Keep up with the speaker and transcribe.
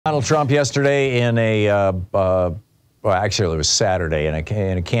Donald Trump yesterday in well, actually it was Saturday in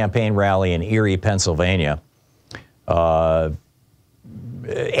a campaign rally in Erie, Pennsylvania. Called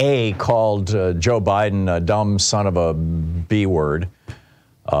Joe Biden a dumb son of a B word,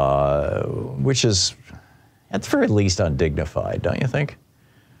 which is at the very least undignified, don't you think?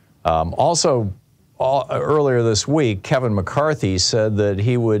 Earlier this week, Kevin McCarthy said that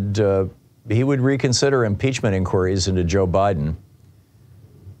he would reconsider impeachment inquiries into Joe Biden.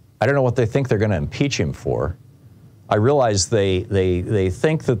 I don't know what they think they're going to impeach him for. I realize they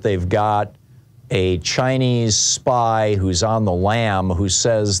think that they've got a Chinese spy who's on the lam who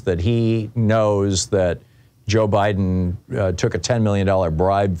says that he knows that Joe Biden took a $10 million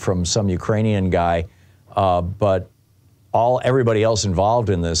bribe from some Ukrainian guy, but everybody else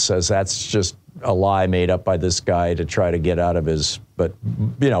involved in this says that's just a lie made up by this guy to try to get out of his. But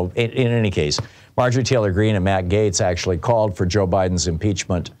you know, in any case, Marjorie Taylor Greene and Matt Gaetz actually called for Joe Biden's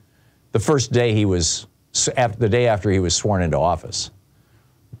impeachment the first day the day after he was sworn into office.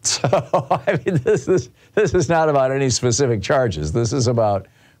 So, I mean, this is not about any specific charges. This is about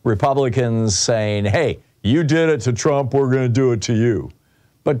Republicans saying, hey, you did it to Trump, we're going to do it to you.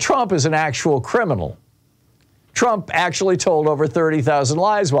 But Trump is an actual criminal. Trump actually told over 30,000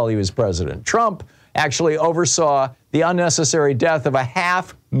 lies while he was president. Trump actually oversaw the unnecessary death of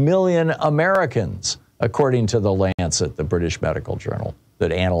 500,000 Americans, according to the Lancet, the British medical journal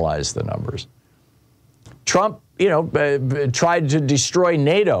that analyzed the numbers. Trump, tried to destroy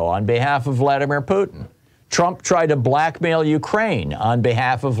NATO on behalf of Vladimir Putin. Trump tried to blackmail Ukraine on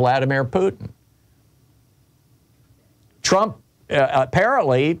behalf of Vladimir Putin. Trump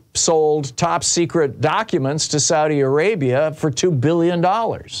apparently sold top secret documents to Saudi Arabia for $2 billion.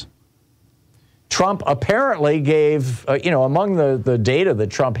 Trump apparently gave, among the data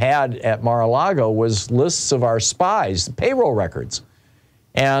that Trump had at Mar-a-Lago was lists of our spies, payroll records.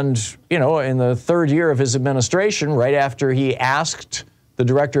 And, in the third year of his administration, right after he asked the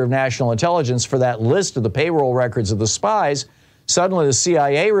Director of National Intelligence for that list of the payroll records of the spies, suddenly the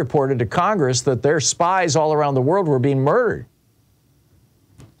CIA reported to Congress that their spies all around the world were being murdered.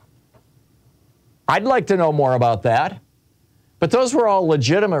 I'd like to know more about that. But those were all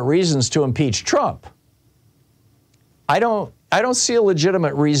legitimate reasons to impeach Trump. I don't see a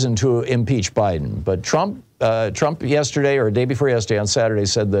legitimate reason to impeach Biden, but Trump yesterday or the day before yesterday on Saturday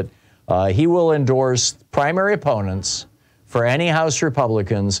said that he will endorse primary opponents for any House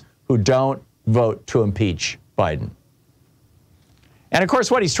Republicans who don't vote to impeach Biden. And of course,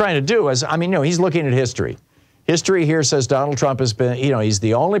 what he's trying to do is, he's looking at history. History here says Donald Trump has been, he's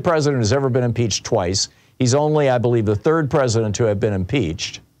the only president who's ever been impeached twice. He's only, I believe, the third president to have been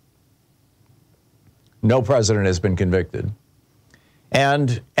impeached. No president has been convicted.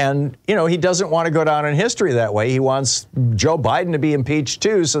 And he doesn't want to go down in history that way. He wants Joe Biden to be impeached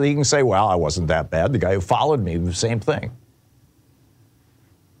too, so that he can say, well, I wasn't that bad. The guy who followed me, the same thing.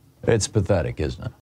 It's pathetic, isn't it?